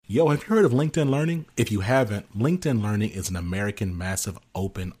Yo, have you heard of LinkedIn Learning? If you haven't, LinkedIn Learning is an American massive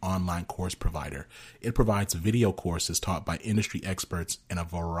open online course provider. It provides video courses taught by industry experts in a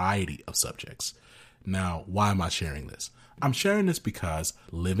variety of subjects. Now, why am I sharing this? I'm sharing this because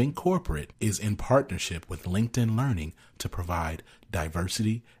Living Corporate is in partnership with LinkedIn Learning to provide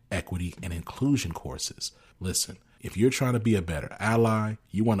diversity, equity, and inclusion courses. Listen, if you're trying to be a better ally,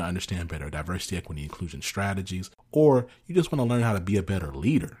 you want to understand better diversity, equity, inclusion strategies, or you just want to learn how to be a better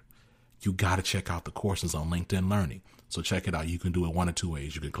leader, you got to check out the courses on LinkedIn Learning. So check it out. You can do it one of two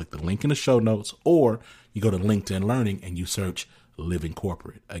ways. You can click the link in the show notes, or you go to LinkedIn Learning and you search Living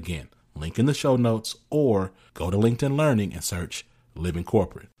Corporate. Again, link in the show notes, or go to LinkedIn Learning and search Living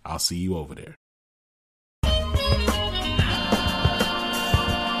Corporate. I'll see you over there.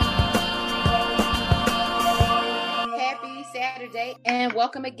 Happy Saturday and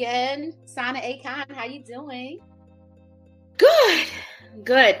welcome again, Sana A. Khan. How you doing?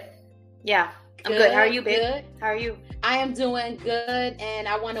 Good. Yeah, I'm good. How are you, babe? Good. How are you? I am doing good, and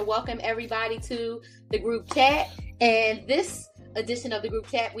I want to welcome everybody to the group chat. And this edition of the group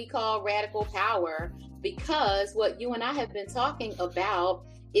chat we call Radical Power, because what you and I have been talking about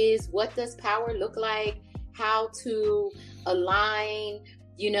is what does power look like, how to align,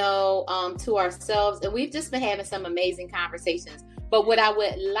 to ourselves. And we've just been having some amazing conversations. But what I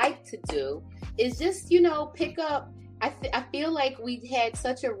would like to do is just, pick up. I feel like we had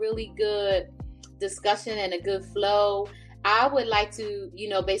such a really good discussion and a good flow. I would like to,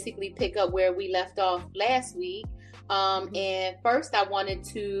 basically pick up where we left off last week. And first I wanted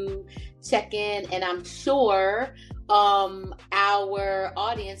to check in, and I'm sure our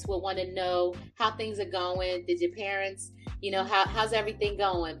audience will want to know how things are going. Did your parents, how's everything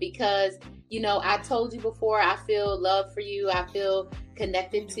going? Because, I told you before, I feel love for you. I feel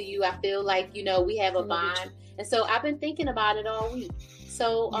connected to you. I feel like, we have a bond. And so I've been thinking about it all week.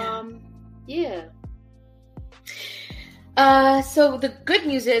 So, yeah. So the good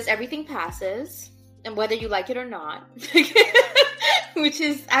news is everything passes, and whether you like it or not, which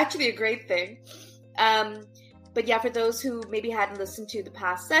is actually a great thing. But yeah, for those who maybe hadn't listened to the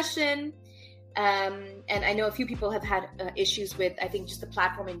past session, and I know a few people have had issues with, I think, just the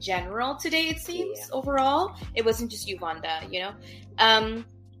platform in general today, it seems, overall. It wasn't just you, Vonda,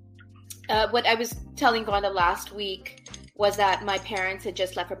 what I was telling Vonda last week was that my parents had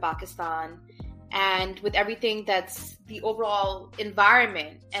just left for Pakistan, and with everything that's the overall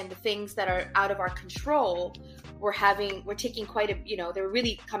environment and the things that are out of our control, we're taking quite a, they're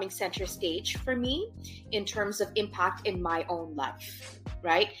really coming center stage for me in terms of impact in my own life,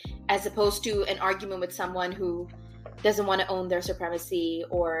 right? As opposed to an argument with someone who doesn't want to own their supremacy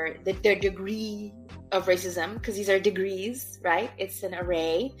or their degree of racism, because these are degrees, right? It's an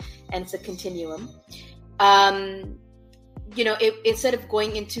array and it's a continuum. Instead of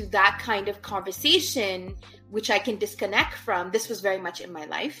going into that kind of conversation, which I can disconnect from, this was very much in my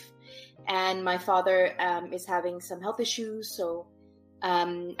life. And my father is having some health issues. So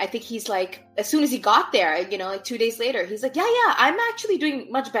I think he's like, as soon as he got there, like 2 days later, he's like, yeah, I'm actually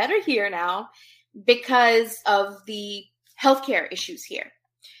doing much better here now because of the healthcare issues here.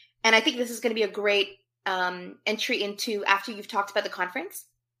 And I think this is going to be a great entry into, after you've talked about the conference,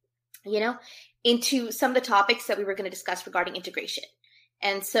 into some of the topics that we were going to discuss regarding integration.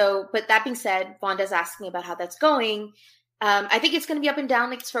 And so, but that being said, Vonda's asking about how that's going. I think it's going to be up and down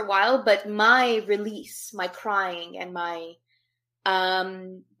like this for a while, but my release, my crying, and my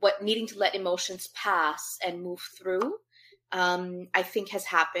needing to let emotions pass and move through, I think has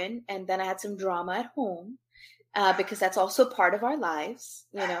happened. And then I had some drama at home because that's also part of our lives,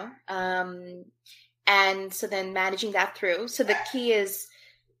 and so then managing that through. So the key is,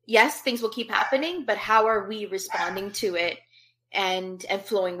 yes, things will keep happening, but how are we responding to it and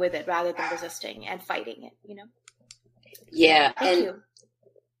flowing with it rather than resisting and fighting it, Yeah. Thank you.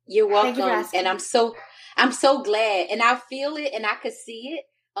 You're welcome. And I'm so glad. And I feel it and I could see it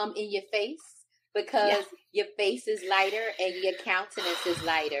in your face, because your face is lighter and your countenance is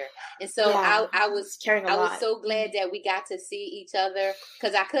lighter. And so I was so glad that we got to see each other,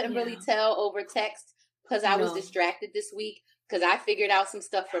 because I couldn't really tell over text because I was distracted this week, because I figured out some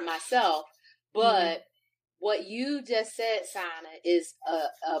stuff for myself. But what you just said, Sana, is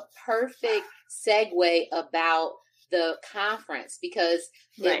a perfect segue about the conference, because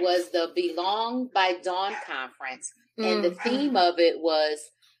it was the Belong by Dawn conference. And the theme of it was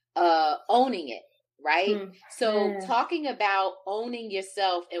owning it, right? So talking about owning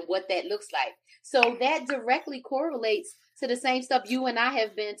yourself and what that looks like. So that directly correlates to the same stuff you and I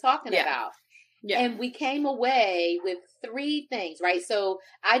have been talking about. Yeah. And we came away with 3 things, right? So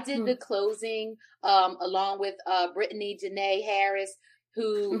I did the closing along with Brittany Janae Harris.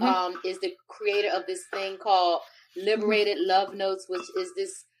 who is the creator of this thing called Liberated Love Notes, which is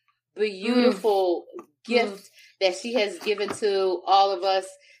this beautiful gift that she has given to all of us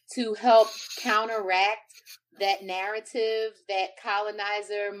to help counteract that narrative, that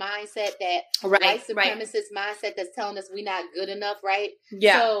colonizer mindset, that white supremacist mindset that's telling us we're not good enough, right?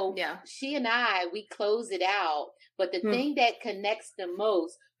 Yeah. So she and we close it out. But the thing that connects the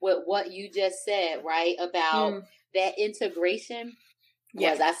most with what you just said, right, about that integration,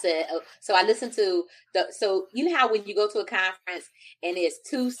 was I said, so I listened to so you know how when you go to a conference and there's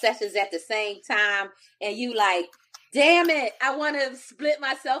 2 sessions at the same time and you like, damn it, I want to split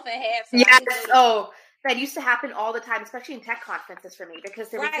myself in half. So that used to happen all the time, especially in tech conferences for me, because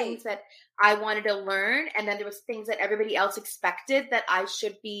there were things that I wanted to learn, and then there was things that everybody else expected that I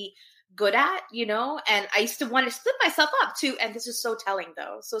should be good at, you know, and I used to want to split myself up too. And this is so telling,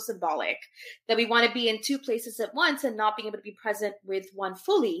 though, so symbolic, that we want to be in 2 places at once and not being able to be present with one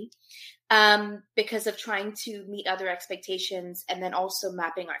fully, because of trying to meet other expectations and then also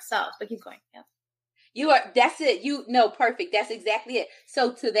mapping ourselves. But keep going. Yeah. That's it. Perfect. That's exactly it.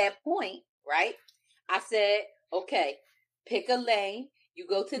 So to that point, right, I said, okay, pick a lane. You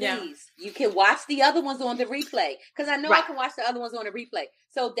go to these. You can watch the other ones on the replay, because I know I can watch the other ones on the replay.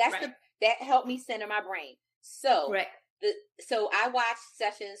 So that's that helped me center my brain. So so I watched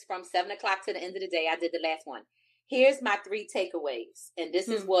sessions from 7 o'clock to the end of the day. I did the last one. Here's my 3 takeaways, and this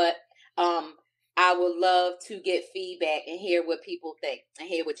is what I would love to get feedback and hear what people think and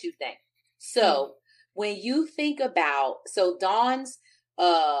hear what you think. So when you think about Dawn's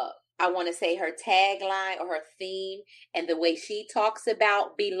I want to say her tagline or her theme and the way she talks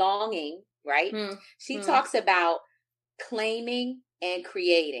about belonging, right? She talks about claiming and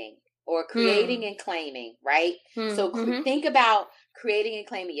creating, or creating and claiming, right? So think about creating and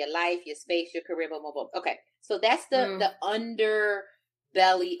claiming your life, your space, your career, blah, blah, blah. Okay. So that's the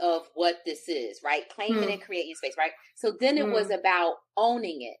underbelly of what this is, right? Claiming and creating space, right? So then it was about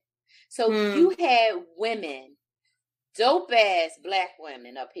owning it. So you had women, dope ass Black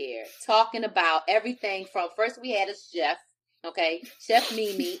women up here talking about everything from, first we had a chef, Chef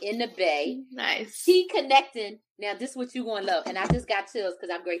Mimi in the Bay. Nice. She connecting. Now this is what you gonna love, and I just got chills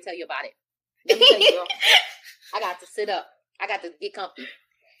because I'm great to tell you about it. Let me tell you, girl. I got to sit up. I got to get comfy.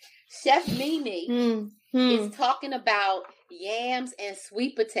 Chef Mimi is talking about yams and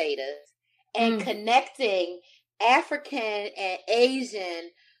sweet potatoes and connecting African and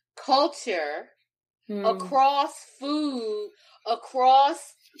Asian culture across food,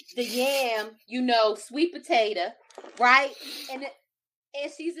 across the yam, sweet potato, right? And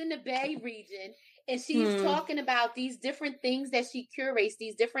she's in the Bay region, and she's talking about these different things that she curates,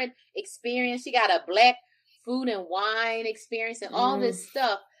 these different experiences. She got a Black food and wine experience and all this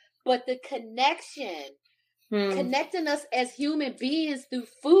stuff. But the connecting us as human beings through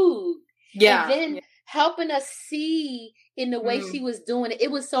food, and then helping us see in the way she was doing it.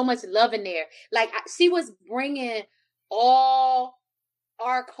 It was so much love in there. Like she was bringing all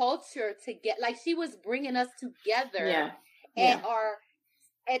our culture together. Like she was bringing us together at our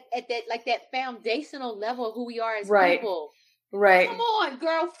at that, like that foundational level of who we are as people. Right. Come on,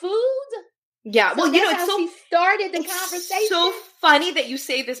 girl, food. Yeah. So well, it's so, she started the conversation. So funny that you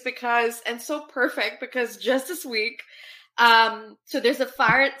say this and so perfect, because just this week, so there's a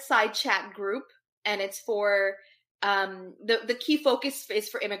fireside chat group, and it's for the key focus is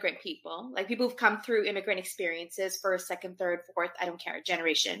for immigrant people, like people who've come through immigrant experiences, first, second, third, fourth, I don't care,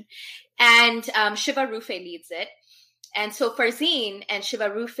 generation. And Shiva Rufe leads it. And so Farzeen and Shiva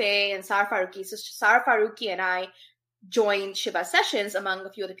Rufe and Sara Faruqi, so Sara Faruqi and I joined Shiva sessions among a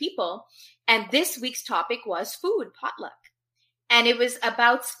few other people. And this week's topic was food potluck. And it was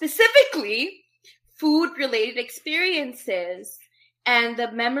about specifically food-related experiences and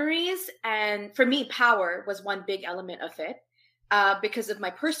the memories. And for me, power was one big element of it, because of my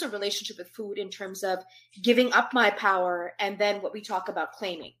personal relationship with food in terms of giving up my power, and then what we talk about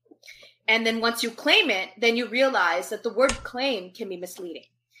claiming. And then once you claim it, then you realize that the word claim can be misleading.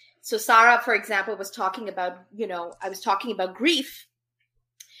 So Sarah, for example, was talking about, I was talking about grief,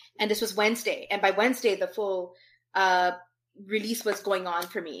 and this was Wednesday. And by Wednesday, the full release was going on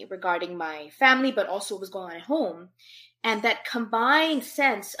for me regarding my family, but also what was going on at home. And that combined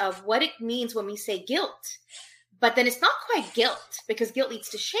sense of what it means when we say guilt, but then it's not quite guilt, because guilt leads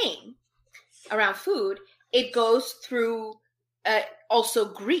to shame around food. It goes through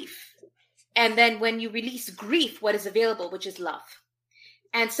also grief. And then when you release grief, what is available, which is love.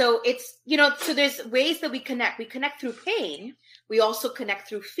 And so it's, so there's ways that we connect. We connect through pain. We also connect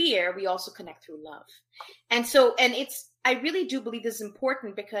through fear. We also connect through love. And so, I really do believe this is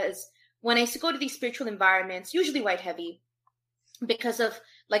important, because when I used to go to these spiritual environments, usually white heavy, because of,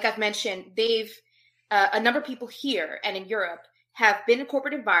 like I've mentioned, they've a number of people here and in Europe have been in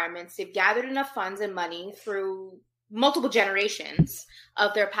corporate environments. They've gathered enough funds and money through multiple generations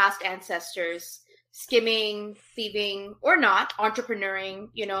of their past ancestors, skimming, thieving, or not, entrepreneuring,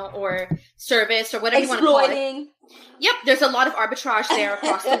 or service or whatever you want to call it. Yep, there's a lot of arbitrage there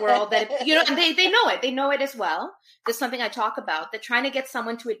across the world that, and they know it. They know it as well. There's something I talk about, that trying to get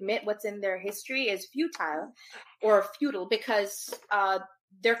someone to admit what's in their history is futile because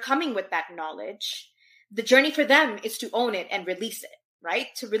they're coming with that knowledge. The journey for them is to own it and release it, right?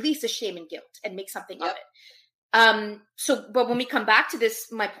 To release the shame and guilt and make something of it. But when we come back to this,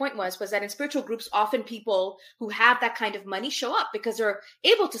 my point was that in spiritual groups, often people who have that kind of money show up because they're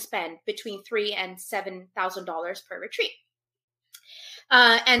able to spend between $3,000 and $7,000 per retreat.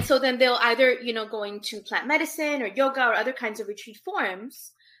 And so then they'll either, go into plant medicine or yoga or other kinds of retreat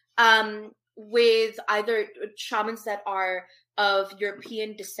forms, with either shamans that are of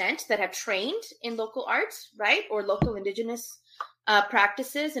European descent that have trained in local arts, right? Or local indigenous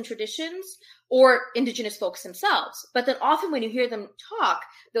practices and traditions, or indigenous folks themselves. But then often when you hear them talk,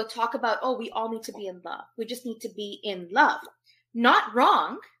 they'll talk about, we all need to be in love. We just need to be in love. Not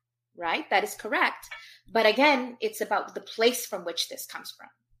wrong, right? That is correct. But again, it's about the place from which this comes from.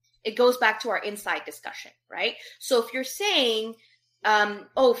 It goes back to our inside discussion, right? So if you're saying,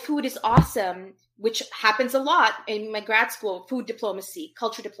 food is awesome, which happens a lot in my grad school, food diplomacy,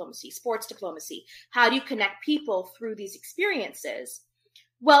 culture diplomacy, sports diplomacy. How do you connect people through these experiences?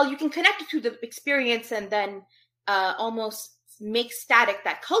 Well, you can connect it through the experience and then almost make static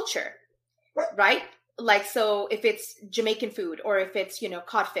that culture, right? Like, so if it's Jamaican food, or if it's,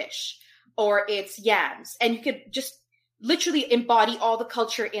 codfish, or it's yams, and you could just literally embody all the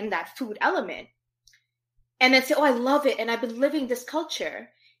culture in that food element. And then say, I love it, and I've been living this culture.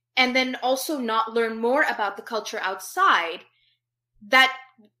 And then also not learn more about the culture outside, that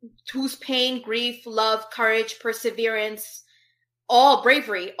whose pain, grief, love, courage, perseverance, all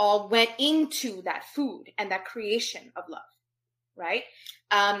bravery, all went into that food and that creation of love, right?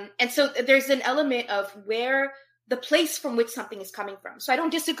 And so there's an element of where the place from which something is coming from. So I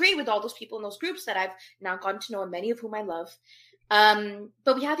don't disagree with all those people in those groups that I've now gotten to know, and many of whom I love.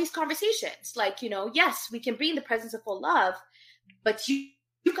 But we have these conversations like, yes, we can bring the presence of full love, but you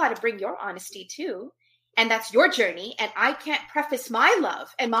got to bring your honesty too. And that's your journey. And I can't preface my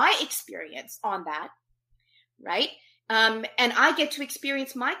love and my experience on that. Right. And I get to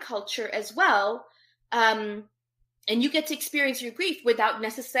experience my culture as well. And you get to experience your grief without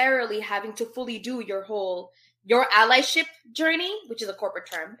necessarily having to fully do your allyship journey, which is a corporate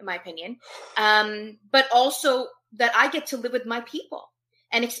term, in my opinion. But also that I get to live with my people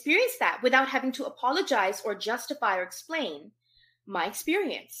and experience that without having to apologize or justify or explain my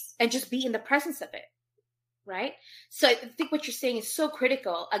experience, and just be in the presence of it. Right. So I think what you're saying is so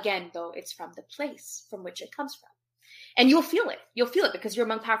critical. Again, though, it's from the place from which it comes from. And you'll feel it. You'll feel it because you're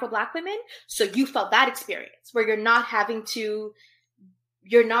among powerful Black women. So you felt that experience where you're not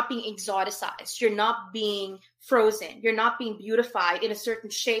being exoticized. You're not being frozen. You're not being beautified in a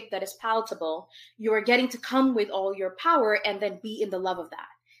certain shape that is palatable. You are getting to come with all your power and then be in the love of that.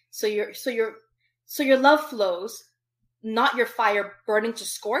 So your love flows, not your fire burning to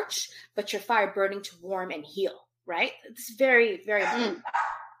scorch, but your fire burning to warm and heal. Right? It's very, very important.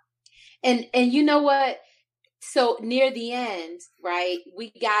 And you know what? So near the end, right,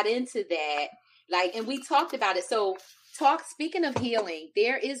 we got into that, and we talked about it. So speaking of healing,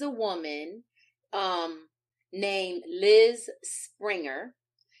 there is a woman named Liz Springer,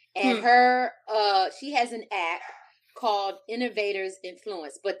 and she has an app called Innovators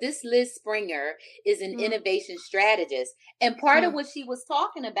Influence. But this Liz Springer is an innovation strategist. And part of what she was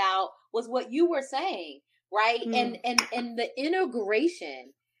talking about was what you were saying, right? And the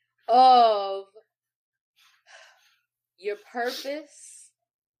integration of your purpose,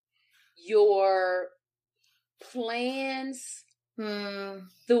 your plans, the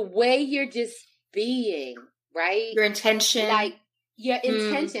way you're just being, right? Your intention. Your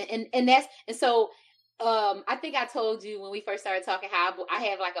intention. And so I think I told you when we first started talking how I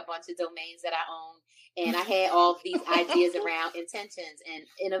have a bunch of domains that I own, and I had all of these ideas around intentions and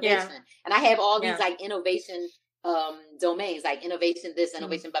innovation. Yeah. And I have all these innovation domains, like innovation this,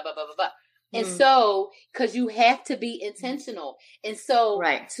 innovation blah, blah, blah, blah, blah. And so, because you have to be intentional. And so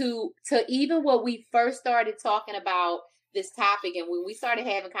to even when we first started talking about this topic, and when we started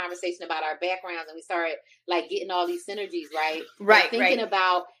having conversation about our backgrounds, and we started getting all these synergies, right? Thinking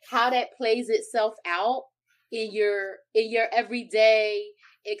about how that plays itself out in your everyday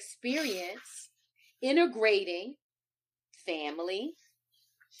experience, integrating family,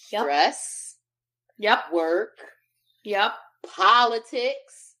 stress, work,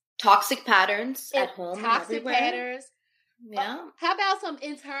 politics, toxic patterns at home, toxic everywhere. patterns. Yeah. How about some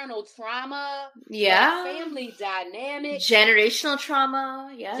internal trauma? Yeah. Family dynamics. Generational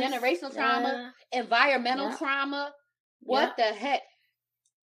trauma. Yes. Generational trauma. Environmental trauma. What the heck?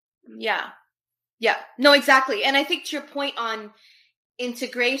 Yeah. Yeah. No, exactly. And I think to your point on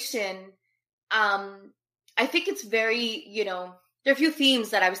integration, I think it's very, there are a few themes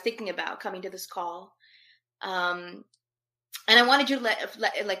that I was thinking about coming to this call. And I wanted you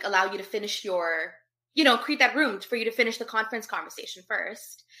to allow you to finish your, create that room for you to finish the conference conversation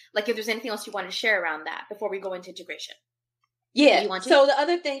first. Like if there's anything else you want to share around that before we go into integration. Yeah. So the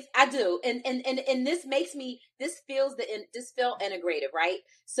other things I do, and this makes me, this feels integrative, right?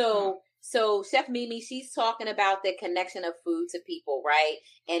 So Chef Mimi, she's talking about the connection of food to people, right?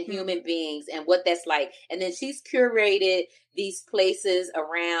 And human beings and what that's like. And then she's curated these places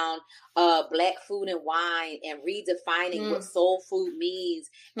around Black food and wine and redefining what soul food means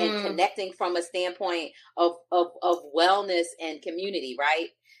and connecting from a standpoint of wellness and community, right?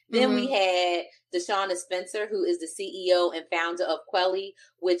 Then we had Deshauna Spencer, who is the CEO and founder of Quelly,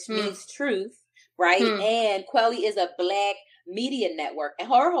 which means truth, right? And Quelly is a Black media network, and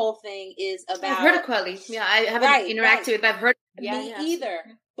her whole thing is about. I've heard of Quelly. Yeah, I haven't interacted with, but I've heard. Me either.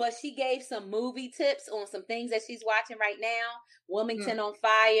 But she gave some movie tips on some things that she's watching right now. Wilmington on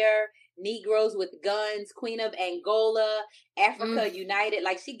Fire, Negroes with Guns, Queen of Angola, Africa United.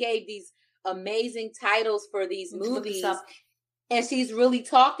 Like she gave these amazing titles for these movies, and she's really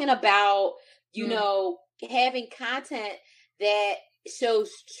talking about having content that shows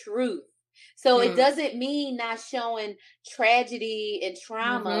truth. So it doesn't mean not showing tragedy and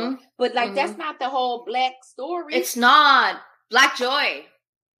trauma, but that's not the whole Black story. It's not. Black joy.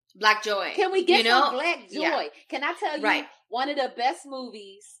 Black joy. Can we get some Black joy? Yeah. Can I tell you one of the best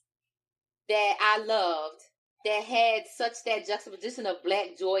movies that I loved that had such that juxtaposition of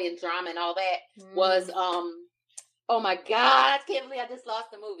Black joy and drama and all that was oh my God, I can't believe I just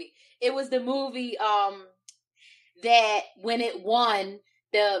lost the movie. It was the movie that when it won,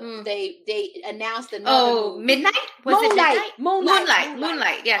 they announced another movie. Midnight?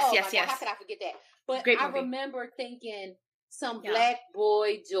 Moonlight. Yes, oh yes. God, how could I forget that? But I remember thinking some Black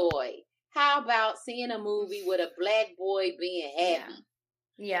boy joy. How about seeing a movie with a Black boy being happy?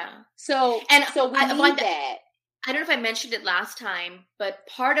 Yeah. So we need that. I don't know if I mentioned it last time, but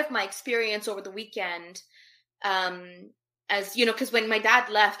part of my experience over the weekend, as because when my dad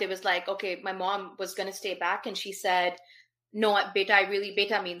left, it was like, okay, my mom was going to stay back, and she said, no,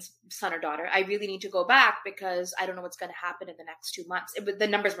 beta means son or daughter. I really need to go back because I don't know what's going to happen in the next 2 months. The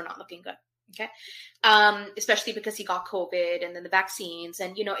numbers were not looking good. Okay. Especially because he got COVID and then the vaccines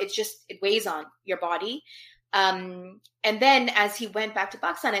and, it weighs on your body. And then as he went back to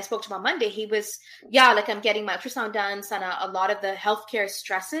Pakistan, I spoke to him on Monday. He was, I'm getting my ultrasound done. Sana, a lot of the healthcare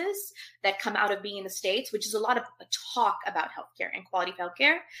stresses that come out of being in the States, which is a lot of talk about healthcare and quality of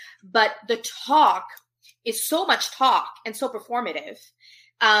healthcare. But the talk is so much talk and so performative.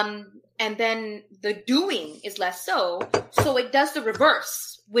 And then the doing is less so. So it does the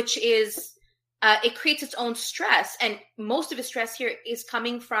reverse, which is it creates its own stress. And most of his stress here is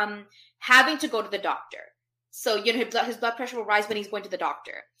coming from having to go to the doctor. So, his blood pressure will rise when he's going to the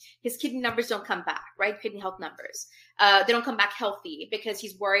doctor. His kidney numbers don't come back, right? Kidney health numbers. They don't come back healthy because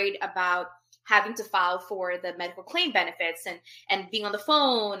he's worried about having to file for the medical claim benefits and being on the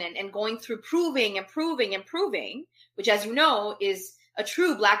phone and going through proving, which, as you know, is a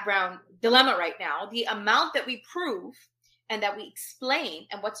true Black-brown dilemma right now. The amount that we prove and that we explain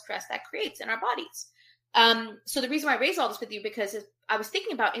and what stress that creates in our bodies. So the reason why I raise all this with you, because I was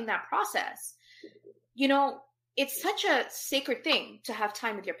thinking about in that process, it's such a sacred thing to have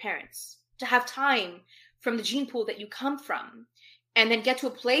time with your parents, to have time from the gene pool that you come from, and then get to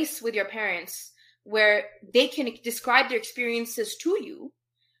a place with your parents where they can describe their experiences to you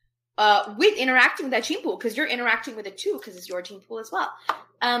with interacting with that gene pool, because you're interacting with it too, because it's your gene pool as well.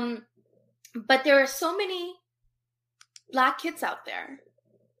 But there are so many Black kids out there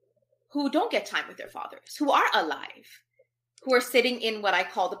who don't get time with their fathers, who are alive, who are sitting in what I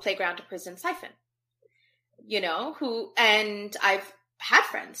call the playground to prison siphon. And I've had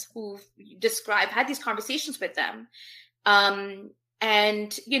friends who've had these conversations with them.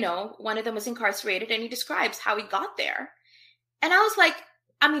 And one of them was incarcerated and he describes how he got there. And I was like,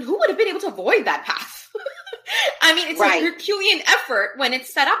 who would have been able to avoid that path? It's a Herculean effort when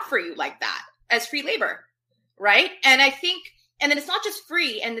it's set up for you like that as free labor. Right. And I think, and then it's not just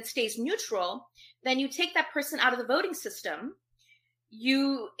free and it stays neutral. Then you take that person out of the voting system.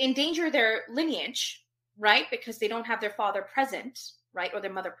 You endanger their lineage, right? Because they don't have their father present right? Or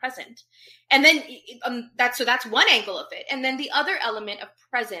their mother present. And then that's one angle of it. And then the other element of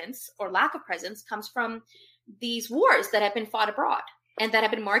presence or lack of presence comes from these wars that have been fought abroad and that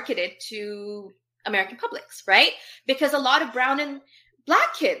have been marketed to American publics, right? Because a lot of brown and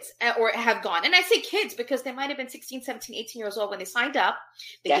black kids or have gone. And I say kids because they might have been 16, 17, 18 years old when they signed up.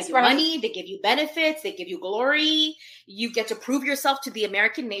 They give you money, they give you benefits, they give you glory. You get to prove yourself to the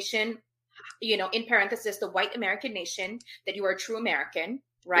American nation, you know, in parenthesis, the white American nation, that you are a true American,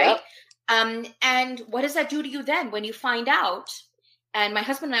 right? Yep. And what does that do to you then when you find out? And my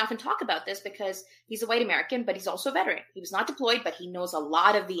husband and I often talk about this because he's a white American, but he's also a veteran. He was not deployed, but he knows a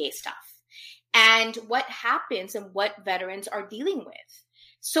lot of VA stuff. And what happens and what veterans are dealing with.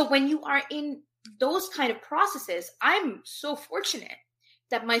 So when you are in those kind of processes, I'm so fortunate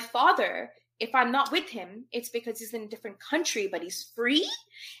that my father, if I'm not with him, it's because he's in a different country, but he's free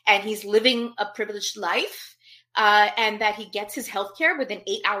and he's living a privileged life, and that he gets his healthcare within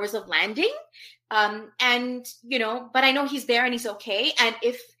 8 hours of landing. And, you know, but I know he's there and he's okay. And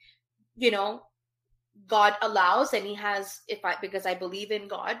if, you know, God allows, and he has, because I believe in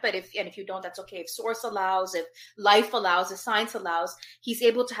God, but if you don't, that's okay. If source allows, if life allows, if science allows, he's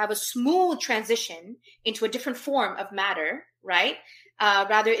able to have a smooth transition into a different form of matter, right?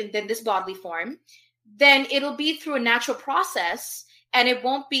 Rather than this bodily form, then it'll be through a natural process, and it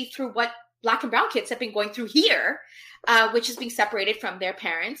won't be through what Black and brown kids have been going through here, which is being separated from their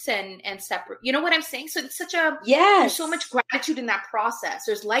parents and separate. You know what I'm saying? So it's there's so much gratitude in that process.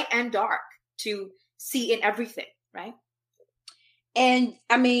 There's light and dark to see in everything, right? And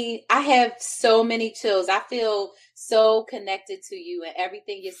I mean, I have so many chills. I feel so connected to you and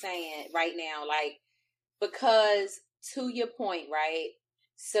everything you're saying right now. Like, because to your point, right?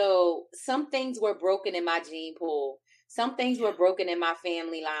 So some things were broken in my gene pool. Some things were broken in my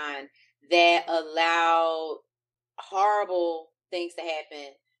family line that allowed horrible things to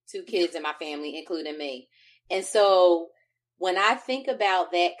happen to kids in my family, including me. And so when I think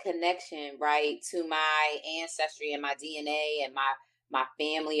about that connection, right, to my ancestry and my DNA and my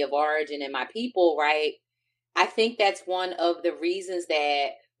family of origin and my people, right, I think that's one of the reasons that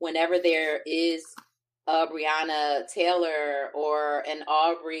whenever there is a Breonna Taylor or an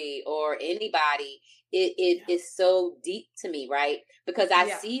Aubrey or anybody, it is so deep to me, right? Because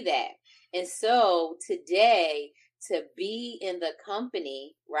I see that. And so today, to be in the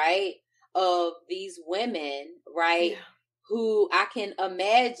company, right, of these women, right, who I can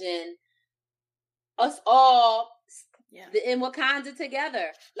imagine us all in Wakanda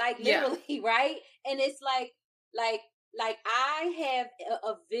together, like literally, right? And it's like I have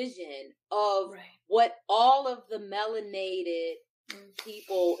a vision of what all of the melanated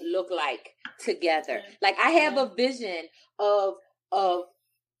people look like together. Like I have a vision of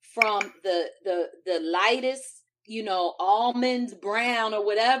from the lightest, you know, almond brown or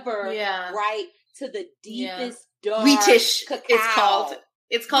whatever, right, to the deepest dark wheatish cacao.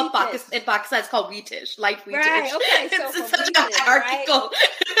 It's called Pakistan. In Pakistan, it's called wheatish, light wheatish. Right. Okay. So it's from such wheatish, a hierarchical,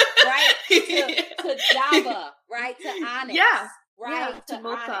 right? To Java, right? To onyx, right? To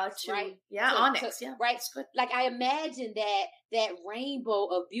mocha, onyx, right? Onyx, right. Like I imagine that rainbow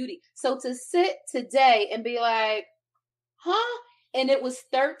of beauty. So to sit today and be like, huh? And it was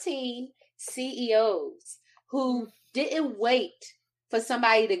 13 CEOs who didn't wait for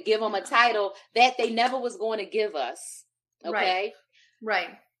somebody to give them a title that they never was going to give us. Okay. Right.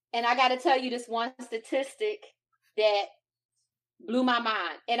 And I got to tell you this one statistic that blew my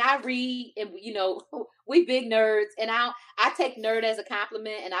mind. And I read, and you know, we big nerds, and I take nerd as a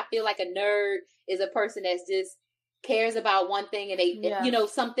compliment. And I feel like a nerd is a person that's just cares about one thing, and they, you know,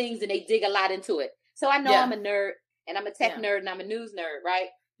 some things, and they dig a lot into it. So I know I'm a nerd, and I'm a tech nerd, and I'm a news nerd, right?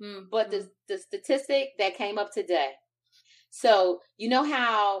 But the statistic that came up today. So you know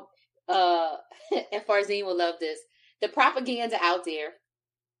how, and Farzine will love this. The propaganda out there,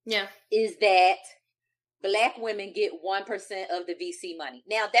 is that Black women get 1% of the VC money.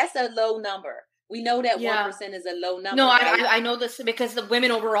 Now that's a low number. We know that 1% is a low number. No, right? I know this because the women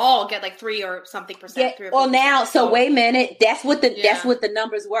overall get like 3 or something percent. Yeah, well, now, so wait a minute. That's what the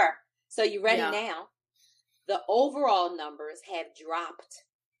numbers were. So you ready now? The overall numbers have dropped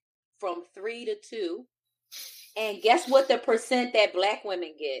from 3 to 2. And guess what the percent that Black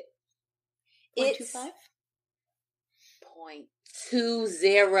women get? 0.25?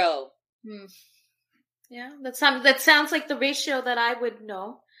 0.20. Yeah, that sounds like the ratio that I would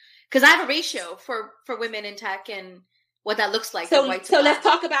know. Because I have a ratio for women in tech and what that looks like. So let's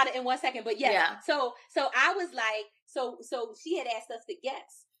talk about it in 1 second. But so I was like, so she had asked us to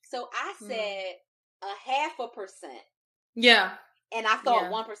guess. So I said 0.5%. Yeah. And I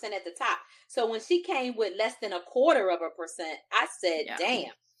thought 1% at the top. So when she came with less than 0.25%, I said, damn. Yeah.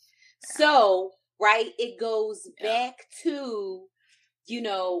 So, right, it goes back to, you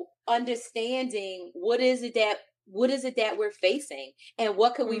know, understanding what is it that we're facing and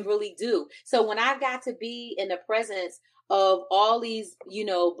what can we really do? So when I got to be in the presence of all these, you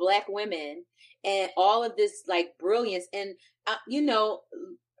know, Black women and all of this like brilliance and, you know,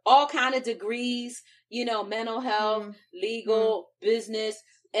 all kind of degrees, you know, mental health, legal, business,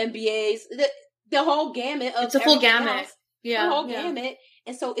 MBAs, the whole gamut of it's a full gamut. The whole gamut.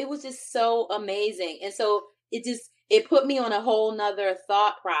 And so it was just so amazing. And so it put me on a whole nother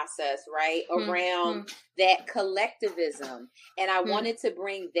thought process, right? Around that collectivism. And I wanted to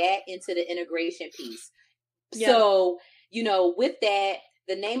bring that into the integration piece. Yeah. So, you know, with that,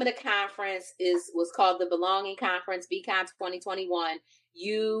 the name of the conference was called the Belonging Conference, BCon 2021.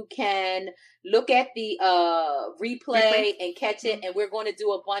 You can look at the replay and catch it. And we're going to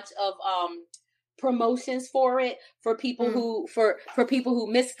do a bunch of promotions for it for people who for people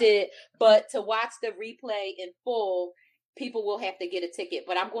who missed it. But to watch the replay in full, people will have to get a ticket.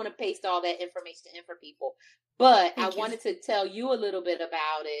 But I'm going to paste all that information in for people. But I wanted to tell you a little bit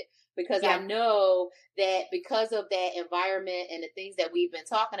about it because I know that because of that environment and the things that we've been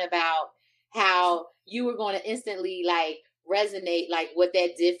talking about, how you were going to instantly like resonate, like what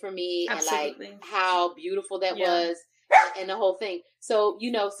that did for me. Absolutely. And like how beautiful that was and the whole thing. So,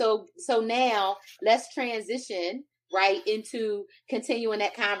 you know, so now let's transition right into continuing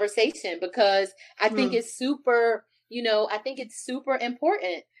that conversation because I think it's super, you know, I think it's super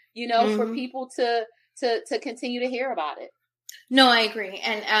important, you know, for people to continue to hear about it. No, I agree.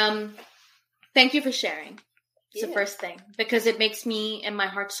 And thank you for sharing. It's the first thing because it makes me and my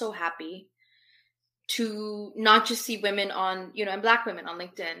heart so happy to not just see women on, you know, and Black women on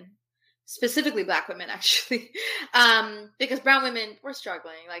LinkedIn, specifically Black women, actually, because brown women, we're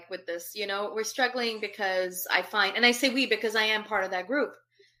struggling like with this, you know, we're struggling because I find, and I say we, because I am part of that group.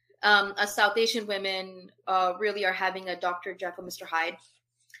 Us South Asian women really are having a Dr. Jekyll, Mr. Hyde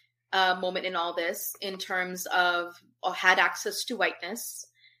moment in all this in terms of had access to whiteness,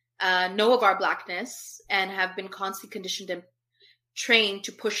 know of our Blackness, and have been constantly conditioned and trained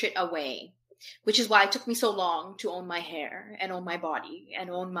to push it away, which is why it took me so long to own my hair and own my body and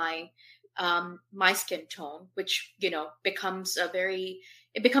own my skin tone, which, you know, becomes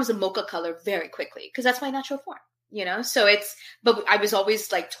a mocha color very quickly because that's my natural form, you know? So but I was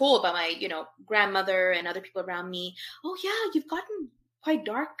always like told by my, you know, grandmother and other people around me, oh yeah, you've gotten quite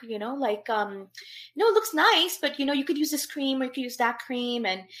dark, you know, like, no, it looks nice, but you know, you could use this cream or you could use that cream.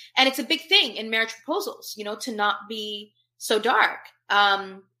 And it's a big thing in marriage proposals, you know, to not be so dark.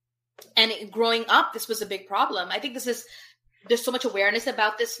 And growing up, this was a big problem. I think there's so much awareness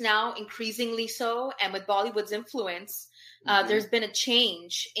about this now, increasingly so. And with Bollywood's influence, there's been a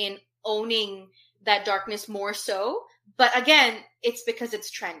change in owning that darkness more so. But again, it's because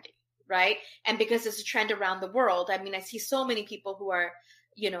it's trendy, right? And because it's a trend around the world. I mean, I see so many people who are,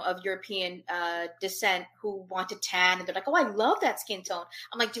 you know, of European descent who want to tan. And they're like, oh, I love that skin tone.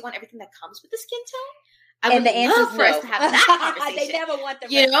 I'm like, do you want everything that comes with the skin tone? I would love for us to have that conversation. They never want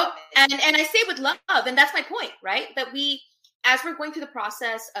the you know, and I say with love, and that's my point, right? That we, as we're going through the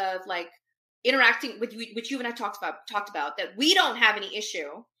process of like interacting with you, which you and I talked about, that we don't have any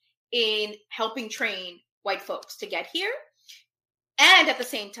issue in helping train white folks to get here. And at the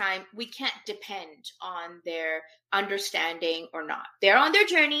same time, we can't depend on their understanding or not. They're on their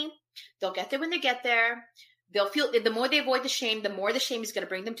journey. They'll get there when they get there. They'll feel, the more they avoid the shame, the more the shame is going to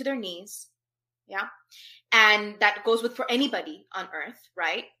bring them to their knees. Yeah. And that goes with for anybody on earth,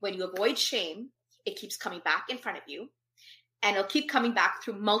 right? When you avoid shame, it keeps coming back in front of you. And it'll keep coming back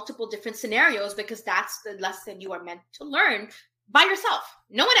through multiple different scenarios because that's the lesson you are meant to learn by yourself.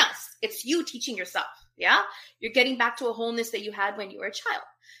 No one else. It's you teaching yourself. Yeah. You're getting back to a wholeness that you had when you were a child.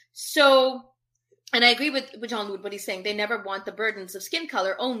 So, and I agree with John Lude, what he's saying. They never want the burdens of skin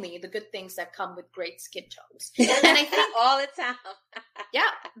color, only the good things that come with great skin tones. And I think all the time. Yeah.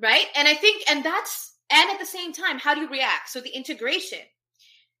 Right. And I think, and at the same time, how do you react? So the integration.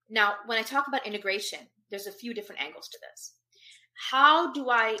 Now, when I talk about integration, there's a few different angles to this. How do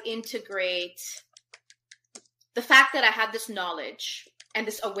I integrate the fact that I have this knowledge and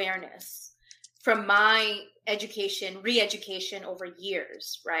this awareness from my education, re-education over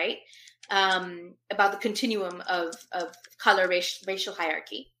years, right? About the continuum of color, racial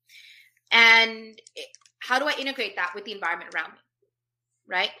hierarchy. And how do I integrate that with the environment around me,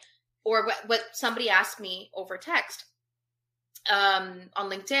 right? Or what somebody asked me over text on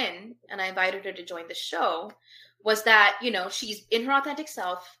LinkedIn, and I invited her to join the show, was that, you know, she's in her authentic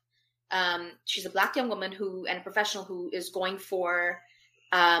self. She's a Black young woman and a professional who is going for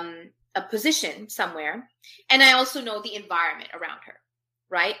a position somewhere. And I also know the environment around her,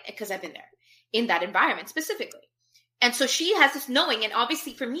 right? Because I've been there in that environment specifically. And so she has this knowing. And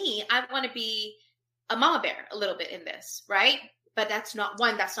obviously for me, I want to be a mama bear a little bit in this, right? But that's not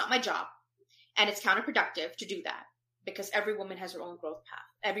my job. And it's counterproductive to do that because every woman has her own growth path.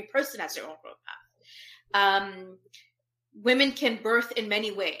 Every person has their own growth path. Women can birth in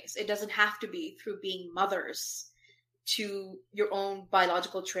many ways. It doesn't have to be through being mothers to your own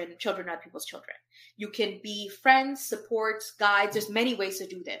biological children, other people's children. You can be friends, supports, guides. There's many ways to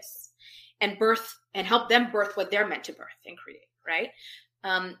do this and birth and help them birth what they're meant to birth and create, right?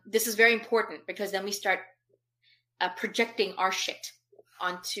 This is very important because then we start projecting our shit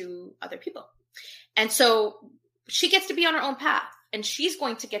onto other people. And so she gets to be on her own path. And she's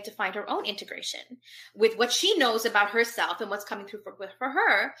going to get to find her own integration with what she knows about herself and what's coming through for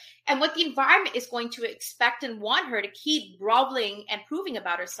her and what the environment is going to expect and want her to keep groveling and proving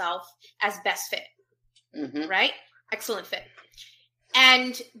about herself as best fit, right? Excellent fit.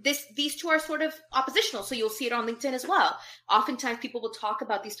 And these two are sort of oppositional. So you'll see it on LinkedIn as well. Oftentimes people will talk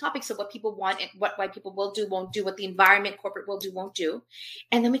about these topics of what people want and what white people will do, won't do, what the environment, corporate will do, won't do.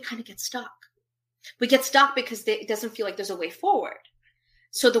 And then we kind of get stuck. We get stuck because it doesn't feel like there's a way forward.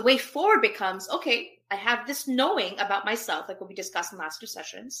 So the way forward becomes, okay, I have this knowing about myself, like what we discussed in the last 2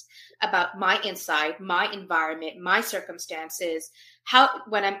 sessions, about my inside, my environment, my circumstances,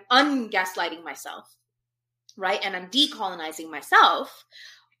 when I'm ungaslighting myself, right? And I'm decolonizing myself,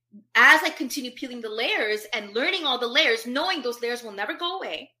 as I continue peeling the layers and learning all the layers, knowing those layers will never go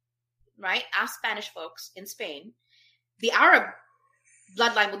away, right? Ask Spanish folks in Spain. The Arab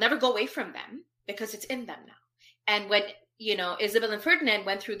bloodline will never go away from them, because it's in them now. And when, Isabel and Ferdinand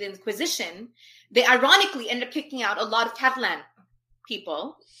went through the Inquisition, they ironically ended up kicking out a lot of Catalan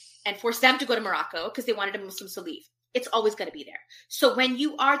people and forced them to go to Morocco because they wanted the Muslims to leave. It's always going to be there. So when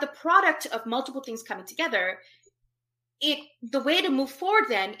you are the product of multiple things coming together, the way to move forward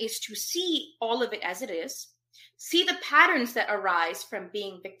then is to see all of it as it is, see the patterns that arise from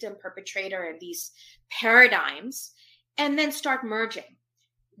being victim, perpetrator, and these paradigms, and then start merging.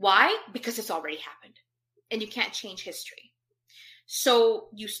 Why? Because it's already happened and you can't change history. So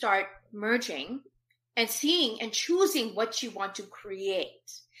you start merging and seeing and choosing what you want to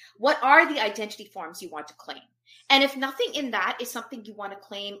create. What are the identity forms you want to claim? And if nothing in that is something you want to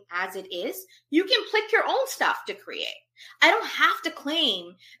claim as it is, you can pick your own stuff to create. I don't have to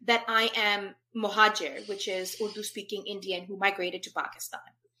claim that I am Mohajir, which is Urdu-speaking Indian who migrated to Pakistan.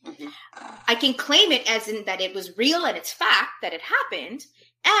 I can claim it as in that it was real and it's fact that it happened.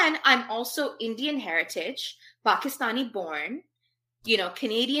 And I'm also Indian heritage, Pakistani born,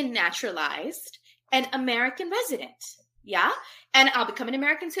 Canadian naturalized, and American resident. Yeah. And I'll become an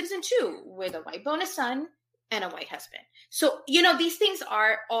American citizen too, with a white bonus son and a white husband. So, these things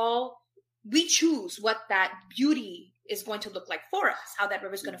are all, we choose what that beauty is going to look like for us, how that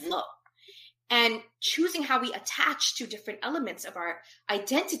river is going to flow. And choosing how we attach to different elements of our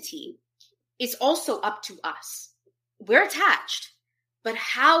identity is also up to us. We're attached, but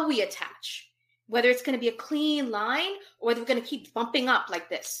how we attach, whether it's going to be a clean line or whether we're going to keep bumping up like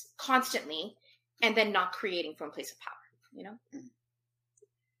this constantly and then not creating from a place of power,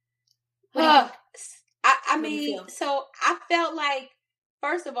 I mean, so I felt like,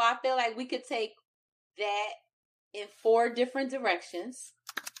 first of all, I feel like we could take that in 4 different directions.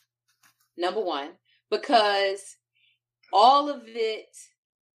 Number one, because all of it,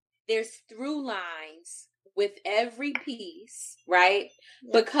 there's through lines with every piece, right?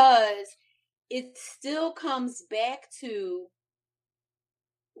 Yeah. Because it still comes back to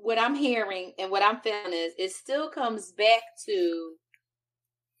what I'm hearing and what I'm feeling is it still comes back to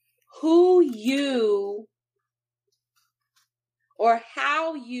who you or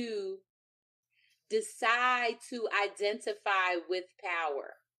how you decide to identify with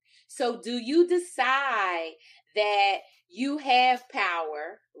power. So do you decide that you have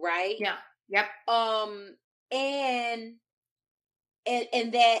power, right? Yeah. Yep.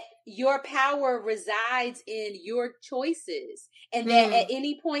 And that your power resides in your choices, and that at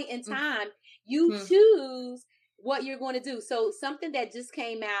any point in time you choose what you're going to do. So something that just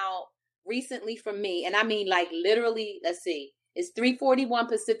came out recently from me, and I mean like literally, let's see, it's 3:41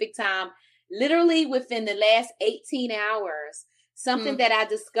 Pacific time, literally within the last 18 hours, something that I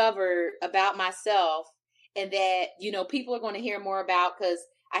discovered about myself and that, people are going to hear more about because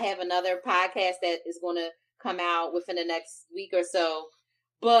I have another podcast that is going to come out within the next week or so.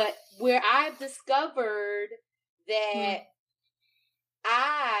 But where I've discovered that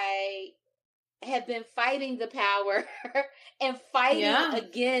I have been fighting the power and fighting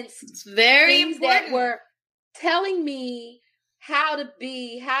against it's very things important. that were telling me how to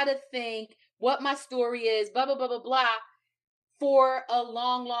be, how to think, what my story is, blah, blah, blah, blah, blah, for a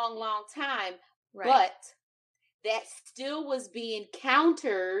long, long, long time. Right. But that still was being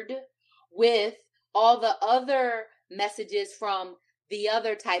countered with all the other messages from the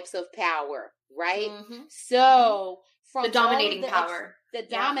other types of power, right? Mm-hmm. So from the dominating power. The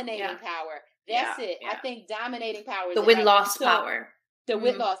dominating power. That's it. Yeah. I think dominating power is the win-loss power. The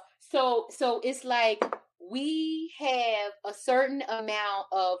win-loss. So it's like we have a certain amount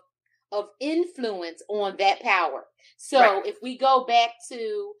of influence on that power. So if we go back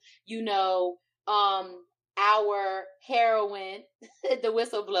to, our heroine, the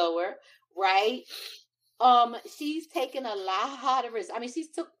whistleblower, right? She's taken a lot of risks. I mean, she's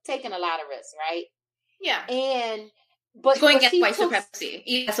taken a lot of risks, right? Yeah. But going against white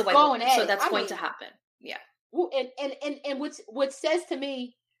supremacy as a white woman, so that's going to happen. Yeah. And which says to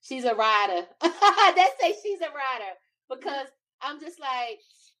me, she's a rider. That says she's a rider, because I'm just like,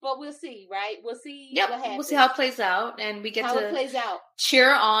 but we'll see, right? We'll see what happens. We'll see how it plays out, and we get how it plays out.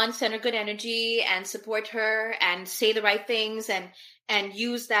 Cheer on, send her good energy, and support her, and say the right things, and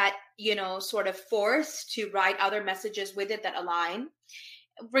use that, sort of force to write other messages with it that align,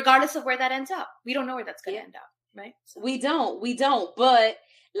 regardless of where that ends up. We don't know where that's going to end up, right? So. We don't. But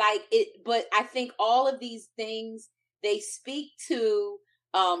but I think all of these things, they speak to.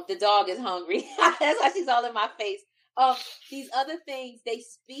 The dog is hungry. That's why she's all in my face. These other things, they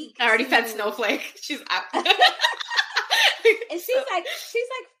speak. I already fed Snowflake. She's out. And she's like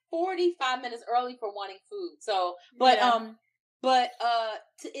 45 minutes early for wanting food. So,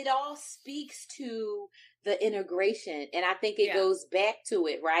 it all speaks to the integration, and I think it goes back to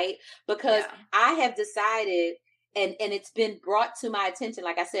it, right? Because I have decided, and it's been brought to my attention,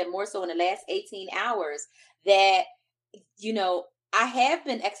 like I said, more so in the last 18 hours, that I have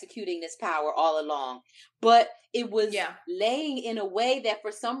been executing this power all along, but it was laying in a way that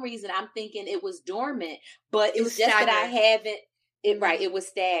for some reason I'm thinking it was dormant, but it was just staggered. That I haven't, it was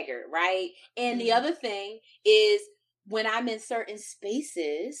staggered, right? And the other thing is, when I'm in certain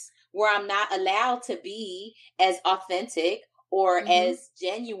spaces where I'm not allowed to be as authentic or as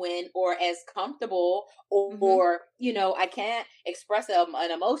genuine or as comfortable or I can't express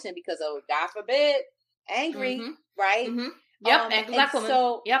an emotion because of, God forbid, angry, right? Yep, angry black woman.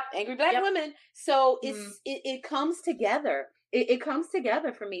 So, angry black women. So it comes together. It comes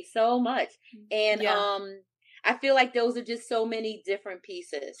together for me so much, and I feel like those are just so many different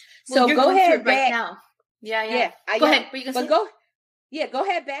pieces. Well, so go ahead back right now. Yeah. Go ahead. What are you gonna say? Go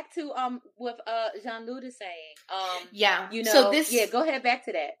ahead back to with Jean-Luc saying. So this. Yeah, go ahead back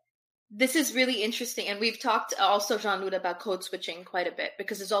to that. This is really interesting, and we've talked also, Jean-Luc, about code switching quite a bit,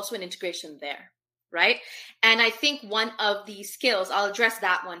 because there's also an integration there. Right. And I think one of the skills, I'll address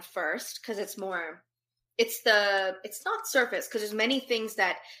that one first, because it's not surface, because there's many things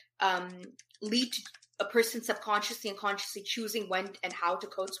that lead to a person subconsciously and consciously choosing when and how to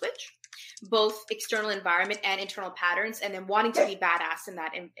code switch, both external environment and internal patterns, and then wanting to be badass in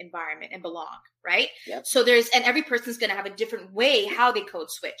that environment and belong. Right. Yep. So and every person's going to have a different way how they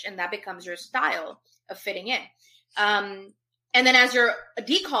code switch, and that becomes your style of fitting in. And then as you're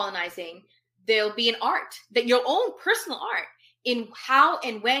decolonizing, there'll be an art, that your own personal art, in how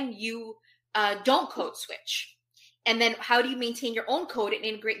and when you don't code switch. And then how do you maintain your own code and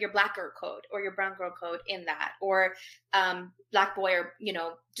integrate your black girl code or your brown girl code in that, or black boy, or,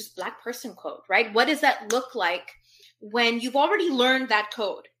 just black person code, right? What does that look like when you've already learned that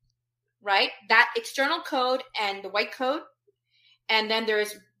code, right? That external code and the white code. And then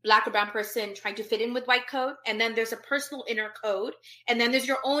there's black or brown person trying to fit in with white code. And then there's a personal inner code. And then there's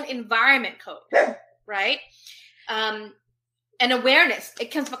your own environment code, right? And awareness, it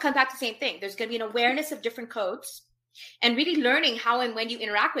comes back to the same thing. There's going to be an awareness of different codes, and really learning how and when you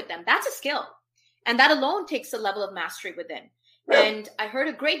interact with them. That's a skill. And that alone takes a level of mastery within. And I heard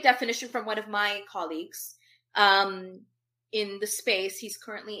a great definition from one of my colleagues in the space. He's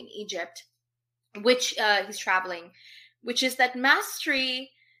currently in Egypt, which he's traveling, which is that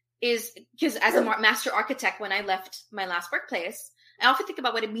mastery is, because as a master architect, when I left my last workplace, I often think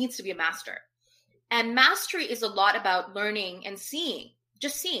about what it means to be a master. And mastery is a lot about learning and seeing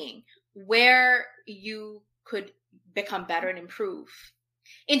where you could become better and improve,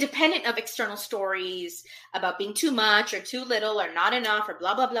 independent of external stories about being too much or too little or not enough or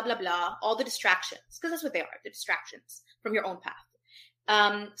blah, blah, blah, blah, blah, all the distractions, because that's what they are, the distractions from your own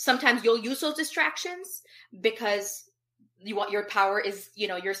path. Sometimes you'll use those distractions because you want your power is,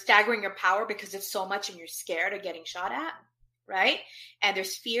 you're staggering your power because it's so much and you're scared of getting shot at, right? And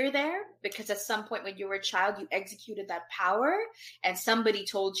there's fear there because at some point when you were a child, you executed that power and somebody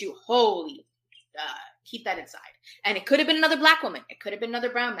told you, holy, keep that inside. And it could have been another Black woman. It could have been another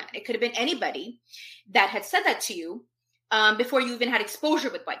brown man. It could have been anybody that had said that to you before you even had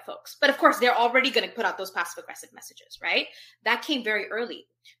exposure with white folks. But of course, they're already going to put out those passive aggressive messages, right? That came very early.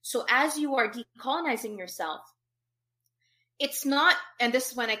 So as you are decolonizing yourself, it's not, and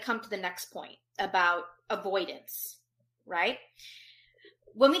this is when I come to the next point about avoidance, right?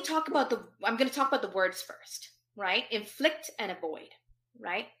 When we talk about I'm going to talk about the words first, right? Inflict and avoid,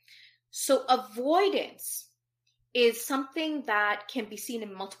 right? So avoidance is something that can be seen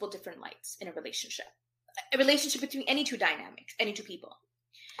in multiple different lights in a relationship between any two dynamics, any two people.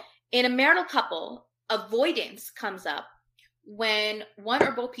 In a marital couple, avoidance comes up when one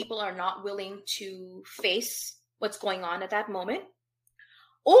or both people are not willing to face what's going on at that moment,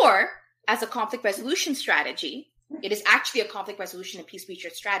 or as a conflict resolution strategy, it is actually a conflict resolution and peace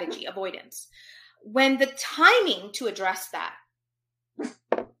research strategy, avoidance. When the timing to address that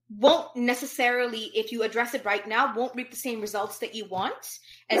won't necessarily, if you address it right now, won't reap the same results that you want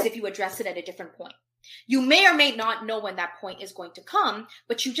as if you address it at a different point. You may or may not know when that point is going to come,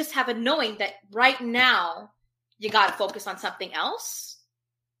 but you just have a knowing that right now you got to focus on something else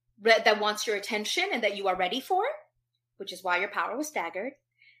that wants your attention and that you are ready for, which is why your power was staggered,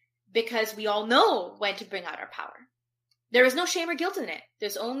 because we all know when to bring out our power. There is no shame or guilt in it.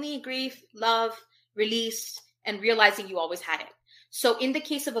 There's only grief, love, release, and realizing you always had it. So in the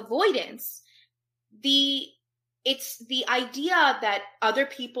case of avoidance, it's the idea that other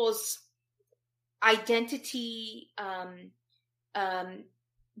people's identity,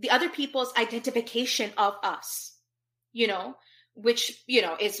 the other people's identification of us, which,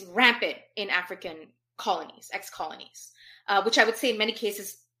 is rampant in African colonies, ex-colonies, which I would say in many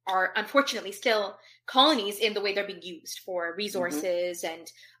cases are unfortunately still colonies in the way they're being used for resources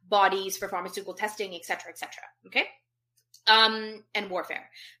and bodies for pharmaceutical testing, et cetera, okay? And warfare.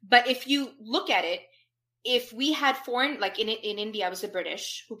 But if you look at it, if we had foreign, like in India, it was the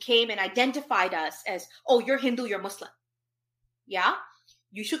British who came and identified us as, oh, you're Hindu, you're Muslim. Yeah?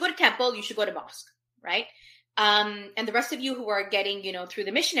 You should go to temple, you should go to mosque, right? And the rest of you who are getting, through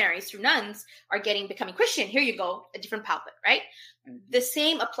the missionaries, through nuns, are becoming Christian. Here you go, a different pulpit, right? The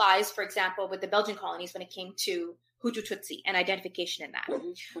same applies, for example, with the Belgian colonies when it came to Hutu Tutsi and identification in that.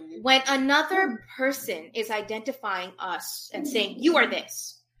 When another person is identifying us and saying, you are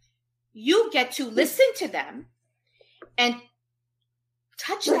this, you get to listen to them and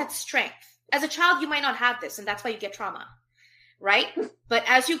touch that strength. As a child, you might not have this, and that's why you get trauma, right? But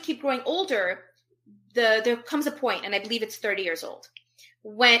as you keep growing older, there comes a point, and I believe it's 30 years old,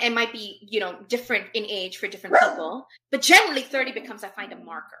 when it might be, different in age for different people, but generally 30 becomes, I find, a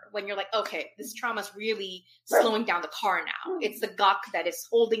marker when you're like, okay, this trauma's really slowing down the car now. It's the guk that is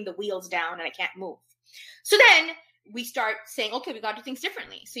holding the wheels down and I can't move. So then we start saying, okay, we got to do things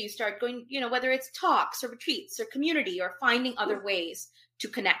differently. So you start going, whether it's talks or retreats or community or finding other ways to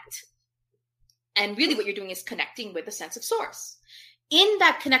connect. And really what you're doing is connecting with the sense of source. In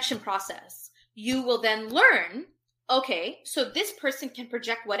that connection process, you will then learn, okay, so this person can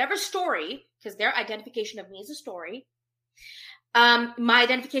project whatever story, because their identification of me is a story. My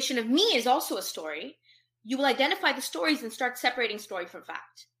identification of me is also a story. You will identify the stories and start separating story from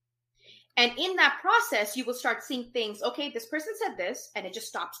fact. And in that process, you will start seeing things, okay, this person said this, and it just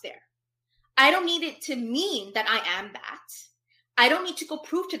stops there. I don't need it to mean that I am that. I don't need to go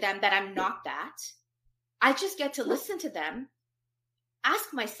prove to them that I'm not that. I just get to listen to them,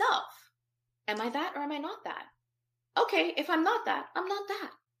 ask myself, am I that or am I not that? Okay, if I'm not that, I'm not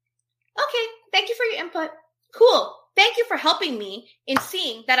that. Okay, thank you for your input. Cool. Thank you for helping me in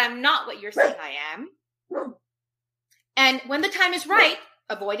seeing that I'm not what you're saying I am. And when the time is right,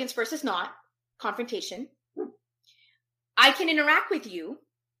 avoidance versus not, confrontation, I can interact with you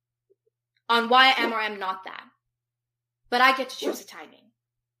on why I am or am not that. But I get to choose the timing,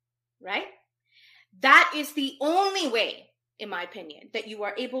 right? That is the only way, in my opinion, that you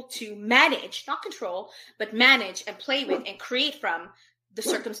are able to manage, not control, but manage and play with and create from the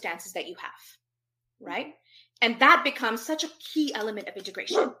circumstances that you have, right? And that becomes such a key element of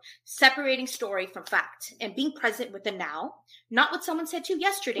integration, separating story from fact and being present with the now, not what someone said to you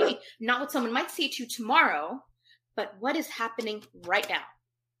yesterday, not what someone might say to you tomorrow, but what is happening right now,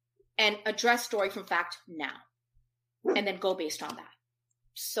 and address story from fact now, and then go based on that.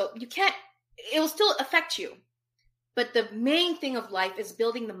 So it will still affect you. But the main thing of life is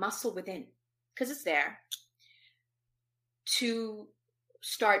building the muscle within, because it's there, to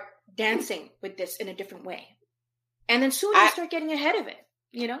start dancing with this in a different way. And then soon you start getting ahead of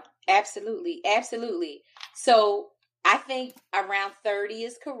it, Absolutely. Absolutely. So I think around 30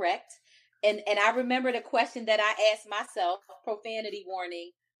 is correct. And I remember the question that I asked myself, profanity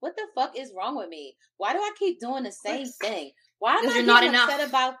warning, what the fuck is wrong with me? Why do I keep doing the same thing? Why am I getting upset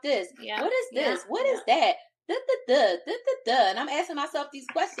about this? Yeah. What is this? What is that? And I'm asking myself these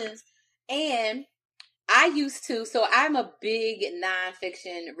questions. And I used to, so I'm a big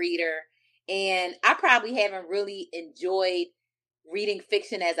nonfiction reader. And I probably haven't really enjoyed reading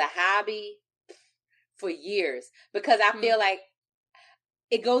fiction as a hobby for years. Because I feel like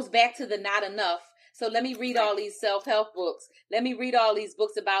it goes back to the not enough. So let me read all these self-help books. Let me read all these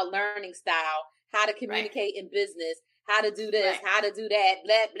books about learning style, how to communicate in business, how to do this, how to do that,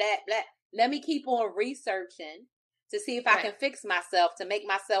 blah, blah, blah. Let me keep on researching to see if I can fix myself, to make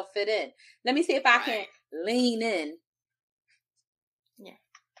myself fit in. Let me see if I can lean in. Yeah.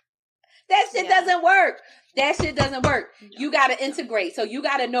 That shit doesn't work. That shit doesn't work. No. You got to integrate. So you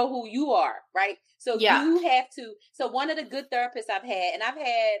got to know who you are, right? So you have to. So one of the good therapists I've had, and I've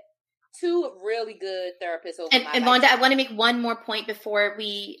had 2 really good therapists over my life. And Vonda, I want to make one more point before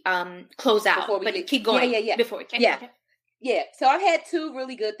we close out. Keep going. Yeah. Before we can. Yeah. So I've had 2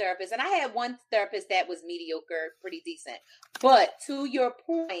 really good therapists, and I had one therapist that was mediocre, pretty decent. But to your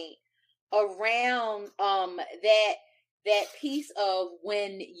point around that piece of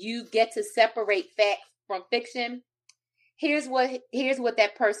when you get to separate fact from fiction, here's what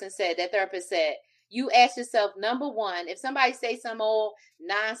that person said, that therapist said. You ask yourself, number one, if somebody say some old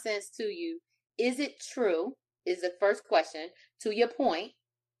nonsense to you, is it true? Is the first question, to your point.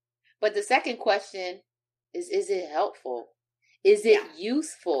 But the second question is it helpful? Is it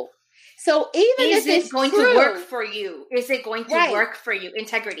useful? So even if it's going true, to work for you, is it going to work for you?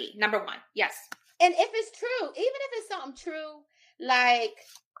 Integrity, number one. Yes. And if it's true, even if it's something true, like,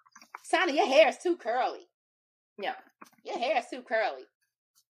 Sonia, your hair is too curly. Yeah. Your hair is too curly.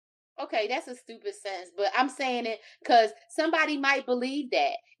 Okay, that's a stupid sentence, but I'm saying it because somebody might believe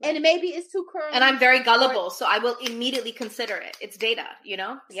that. And maybe it's too curly. And I'm very gullible, so I will immediately consider it. It's data,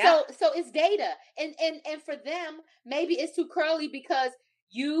 Yeah. So it's data. And for them, maybe it's too curly because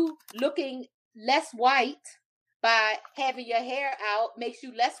you looking less white by having your hair out makes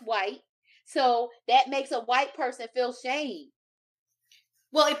you less white. So that makes a white person feel shame.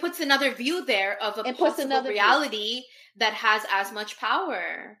 Well, it puts another view there of a possible reality that has as much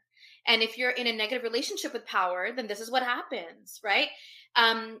power. And if you're in a negative relationship with power, then this is what happens, right?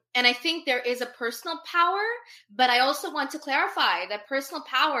 And I think there is a personal power, but I also want to clarify that personal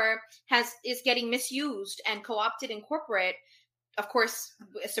power is getting misused and co-opted in corporate. Of course,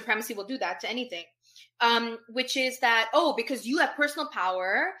 supremacy will do that to anything. Which is that, because you have personal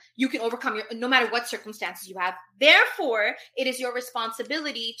power, you can overcome no matter what circumstances you have. Therefore, it is your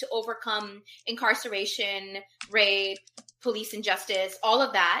responsibility to overcome incarceration, rape, police injustice, all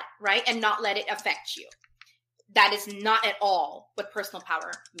of that, right? And not let it affect you. That is not at all what personal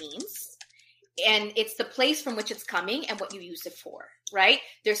power means. And it's the place from which it's coming and what you use it for, right?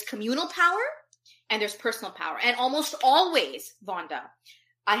 There's communal power and there's personal power. And almost always, Vonda,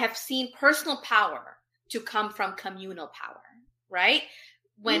 I have seen personal power to come from communal power, right?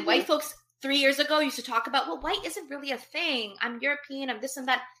 When white folks 3 years ago used to talk about, well, white isn't really a thing. I'm European, I'm this and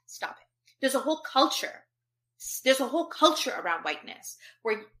that. Stop it. There's a whole culture. There's a whole culture around whiteness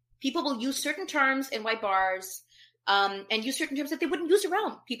where people will use certain terms in white bars and use certain terms that they wouldn't use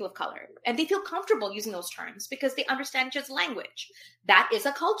around people of color. And they feel comfortable using those terms because they understand each other's language. That is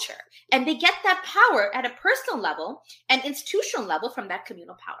a culture. And they get that power at a personal level and institutional level from that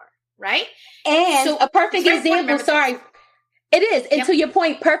communal power. Right? And so, a perfect example, it is. And to your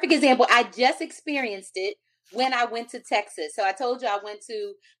point, perfect example, I just experienced it when I went to Texas. So I told you I went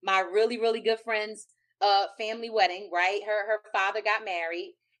to my really, really good friend's family wedding, right? Her father got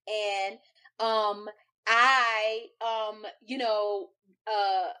married. And I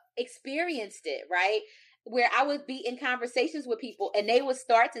experienced it, right? Where I would be in conversations with people and they would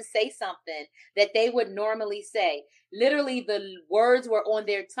start to say something that they would normally say. Literally the words were on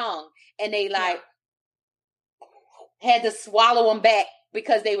their tongue and they had to swallow them back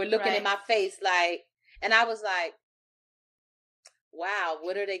because they were looking in my face and I was like, wow,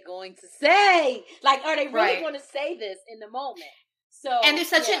 what are they going to say? Like, are they really going to say this in the moment? So, and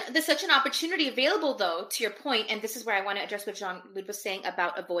there's such an opportunity available though, to your point, and this is where I want to address what Jean-Luc was saying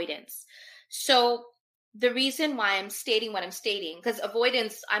about avoidance. So the reason why I'm stating what I'm stating, because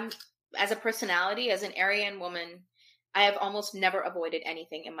avoidance, as a personality, as an Aryan woman, I have almost never avoided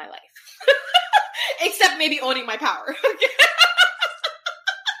anything in my life. Except maybe owning my power.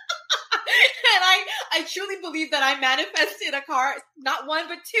 And I truly believe that I manifested not one,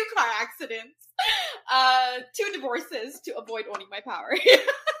 but 2 car accidents, 2 divorces to avoid owning my power.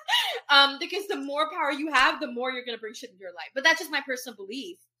 Because the more power you have, the more you're going to bring shit into your life. But that's just my personal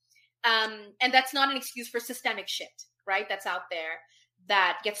belief. And that's not an excuse for systemic shit, right? That's out there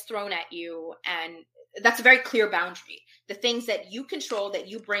that gets thrown at you. And that's a very clear boundary. The things that you control, that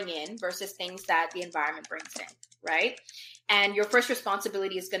you bring in versus things that the environment brings in, right? And your first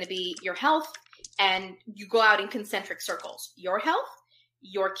responsibility is going to be your health. And you go out in concentric circles. Your health,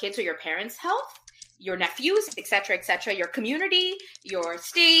 your kids or your parents' health, your nephews, et cetera, your community, your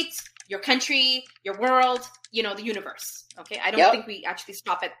state, your country, your world, the universe. Okay. I don't think we actually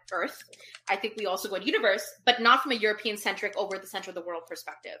stop at Earth. I think we also go to universe, but not from a European-centric over the center of the world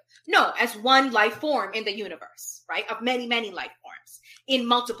perspective. No, as one life form in the universe, right? Of many, many life forms in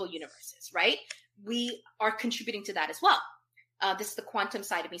multiple universes, right? We are contributing to that as well. This is the quantum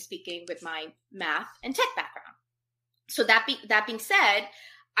side of me speaking with my math and tech background. So that being said,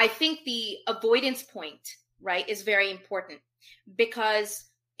 I think the avoidance point, right, is very important, because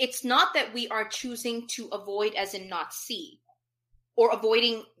it's not that we are choosing to avoid as in not see, or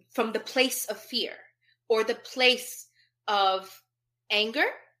avoiding from the place of fear or the place of anger,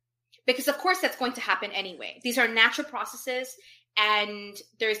 because of course that's going to happen anyway. These are natural processes, and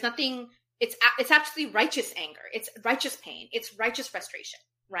there is nothing, it's absolutely righteous anger. It's righteous pain. It's righteous frustration,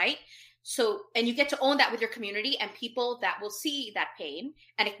 right? So, and you get to own that with your community and people that will see that pain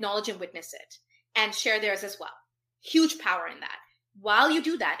and acknowledge and witness it and share theirs as well. Huge power in that. While you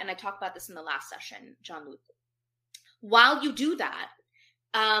do that, and I talked about this in the last session, Jean-Luc, while you do that,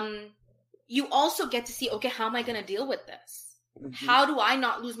 you also get to see, okay, how am I going to deal with this? Mm-hmm. How do I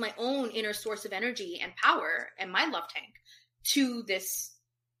not lose my own inner source of energy and power and my love tank to this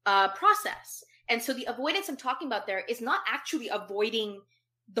process? And so the avoidance I'm talking about there is not actually avoiding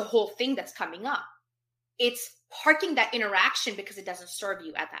the whole thing that's coming up. It's parking that interaction because it doesn't serve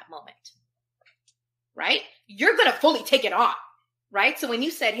you at that moment, right? You're going to fully take it on, right? So when you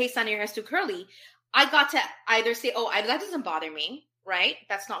said, hey, Sana, your hair's too curly, I got to either say, oh, that doesn't bother me, right?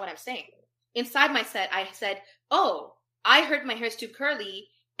 That's not what I'm saying. Inside my set, I said, oh, I heard my hair's too curly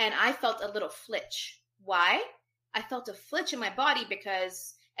and I felt a little flitch. Why? I felt a flitch in my body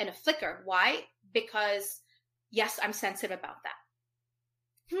and a flicker. Why? Because yes, I'm sensitive about that.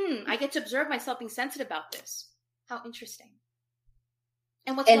 I get to observe myself being sensitive about this. How interesting.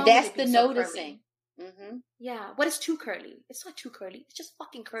 And that's the noticing. Mm-hmm. Yeah. What is too curly? It's not too curly. It's just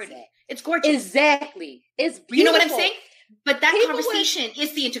fucking curly. Exactly. It's gorgeous. Exactly. It's beautiful. You know what I'm saying? But that conversation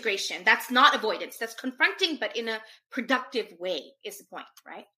is the integration. That's not avoidance. That's confronting, but in a productive way is the point,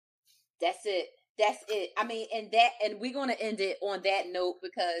 right? That's it. I mean, and we're going to end it on that note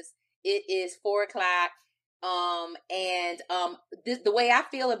because it is 4:00. The way I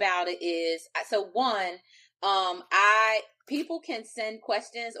feel about it is, so one, people can send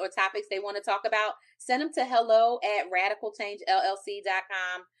questions or topics they want to talk about. Send them to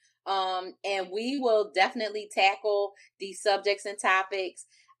hello@radicalchangellc.com. And we will definitely tackle these subjects and topics.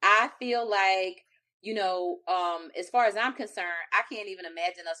 I feel like, as far as I'm concerned, I can't even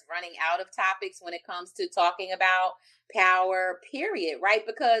imagine us running out of topics when it comes to talking about power, period, right?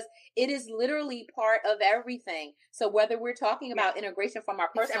 Because it is literally part of everything. So whether we're talking about integration from our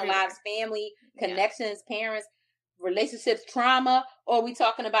personal lives, family, connections, parents, relationships, trauma, or we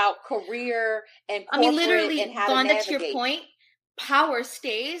talking about career and corporate, literally, and how to navigate. To your point, power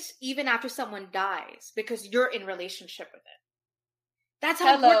stays even after someone dies because you're in relationship with it. That's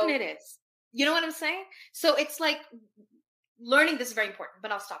how important it is. You know what I'm saying? So it's like learning this is very important,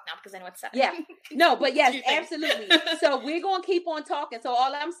 but I'll stop now because I know it's 7. Yeah. No, but yes, absolutely. So we're going to keep on talking. So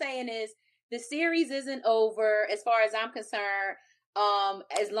all I'm saying is the series isn't over as far as I'm concerned.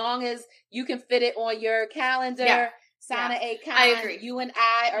 As long as you can fit it on your calendar, Sana A. Khan, I agree. You and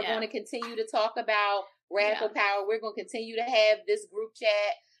I are going to continue to talk about radical power. We're going to continue to have this group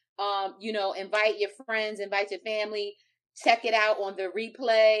chat. Invite your friends, invite your family. Check it out on the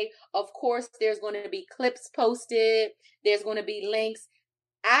replay. Of course, there's going to be clips posted. There's going to be links.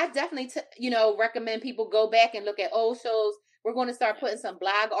 I definitely, recommend people go back and look at old shows. We're going to start putting some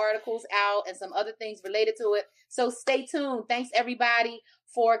blog articles out and some other things related to it. So stay tuned. Thanks, everybody,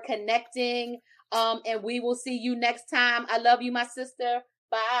 for connecting. And we will see you next time. I love you, my sister.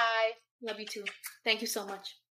 Bye. Love you too. Thank you so much.